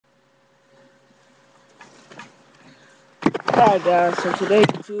Alright guys, so today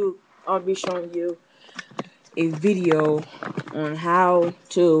too, I'll be showing you a video on how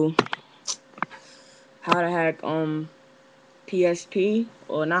to hack PSP,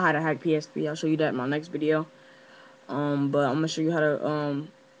 or not how to hack PSP. I'll show you that in my next video. But I'm gonna show you how to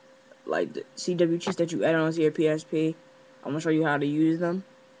like the cwcheats that you add onto your PSP. I'm gonna show you how to use them.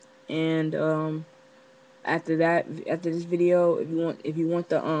 And after this video, if you want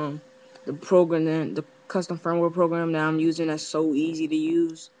the program, the custom firmware program that I'm using that's so easy to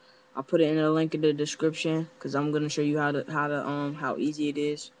use, I'll put it in a link in the description because I'm gonna show you how easy it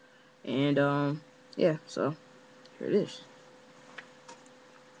is. And yeah, so here it is.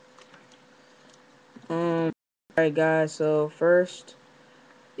 Alright guys, so first,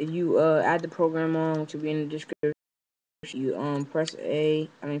 if you add the program on, which will be in the description, you press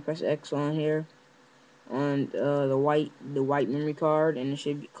X on here on the white memory card, and it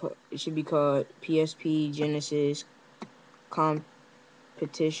should be called PSP Genesis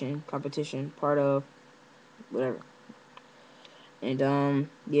competition, part of whatever. And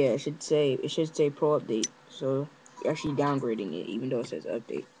yeah, it should say pro update. So you're actually downgrading it even though it says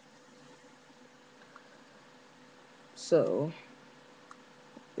update. So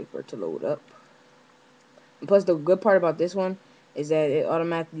wait for it to load up. And plus, the good part about this one is that it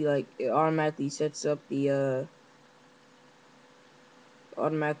automatically sets up the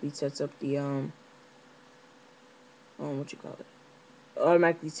what you call it?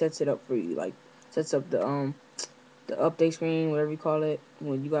 Automatically sets it up for you, like sets up the update screen, whatever you call it.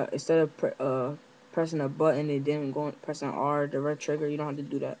 When you got, instead of pressing a button and then pressing R, the red trigger, you don't have to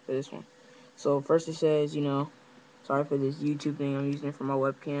do that for this one. So first it says, sorry for this YouTube thing, I'm using it for my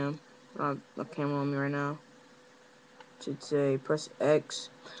webcam. I have a camera on me right now. It should say press X.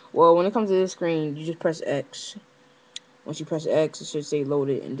 Well, when it comes to this screen, you just press X. Once you press X, it should say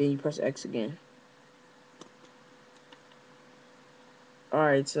loaded, and then you press X again.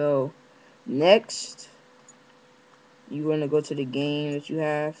 Alright, so next, you want to go to the game that you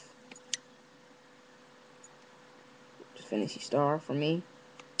have. Just Fantasy Star for me.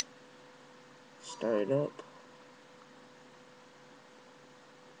 Start it up.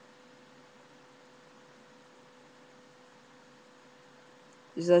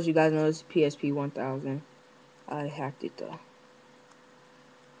 Just to let you guys know, it's PSP 1000. I hacked it though.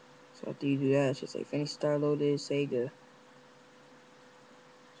 So after you do that, it should say Fantasy Star loaded, Sega.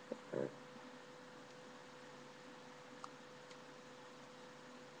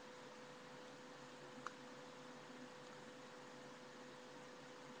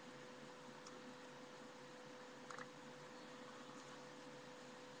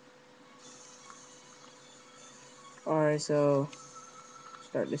 Alright, so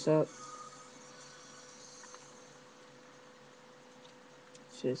start this up.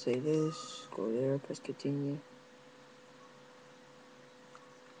 Should say this, go there, press continue.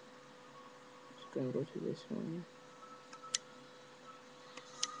 Just gonna go to this one.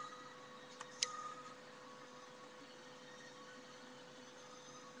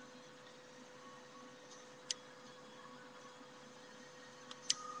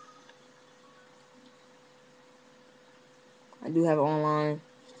 I do have online,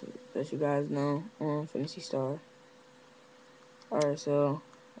 just to let you guys know, on Fantasy Star. Alright, so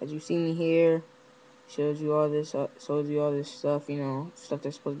as you see me here, shows you all this stuff, stuff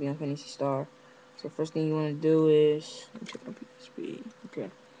that's supposed to be on Fantasy Star. So first thing you want to do is, let me check my PSP. Okay.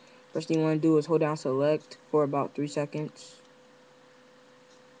 First thing you want to do is hold down select for about 3 seconds.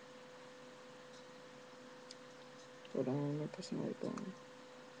 Hold on, I'm pressing the right button.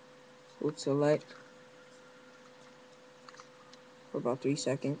 Hold select for about 3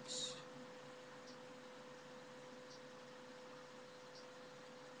 seconds.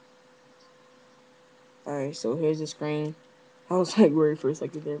 Alright, so here's the screen. I was like worried for a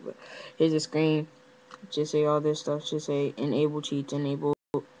second there, but here's the screen. Just say all this stuff. Just say enable cheats, enable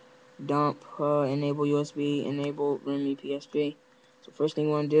dump, enable USB, enable REMI PSP. So first thing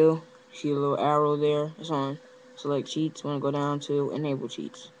you want to do, see a little arrow there. It's on select cheats. You want to go down to enable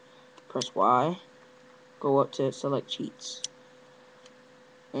cheats. Press Y. Go up to select cheats.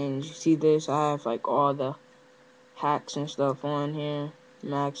 And you see this, I have like all the hacks and stuff on here.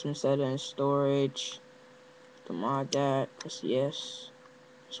 Maximum settings, storage, the mod that, press yes,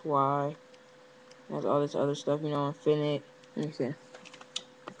 press Y. It has all this other stuff, infinite. Let me see. It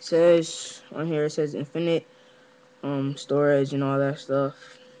says on here, it says infinite storage and all that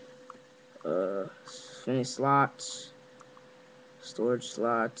stuff. Infinite slots, storage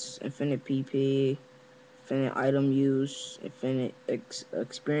slots, infinite PP, infinite item use, infinite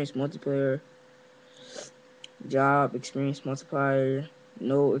experience multiplayer, job experience multiplier,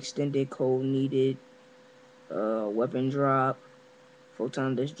 no extended code needed, weapon drop,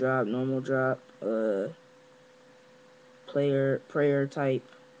 photon disk drop, normal drop, prayer type,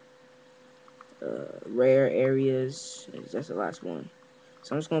 rare areas. That's the last one.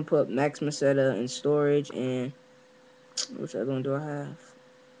 So I'm just gonna put max Meseta in storage, and which other one do I have?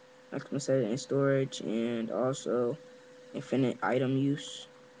 Max Meseta in storage, and also infinite item use.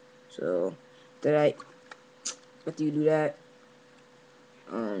 So after you do that,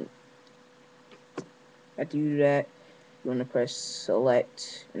 um, after you do that, you want to press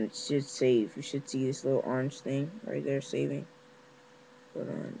select, and it should save. You should see this little orange thing right there saving. Hold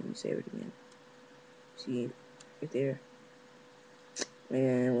on, let me save it again. See it right there.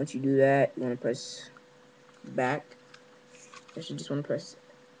 And once you do that, you want to press back. You should just want to press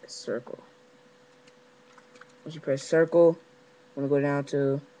circle. Once you press circle, you want to go down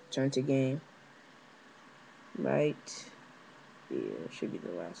to turn to game. Right here should be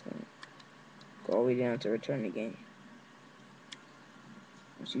the last one. Go all the way down to return to game.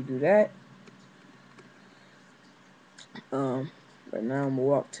 Once you do that, right now I'm gonna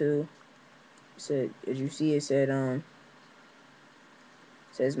walk to. Said, as you see, it says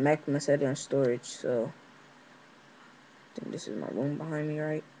Mac Meseta on storage. So I think this is my room behind me,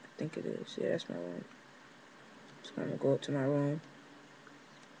 right? I think it is. Yeah, that's my room. Just gonna go up to my room.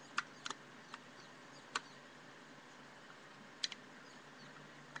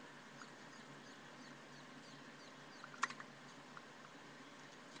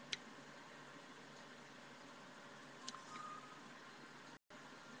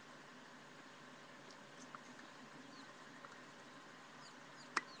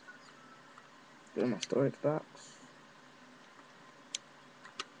 Go to my storage box.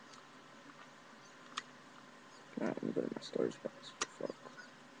 Alright, let me go to my storage box. Fuck.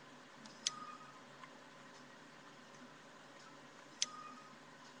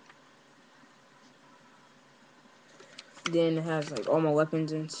 Then it has like all my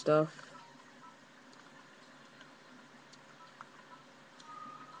weapons and stuff.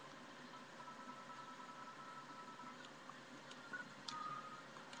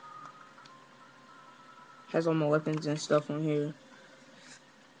 Has all my weapons and stuff on here.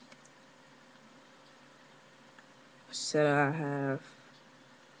 Said I have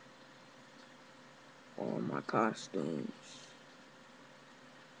all my costumes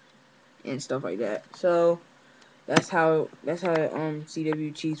and stuff like that. So that's how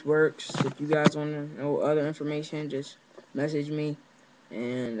cwcheat works. If you guys want to know other information, just message me,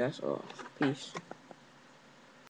 and that's all. Peace.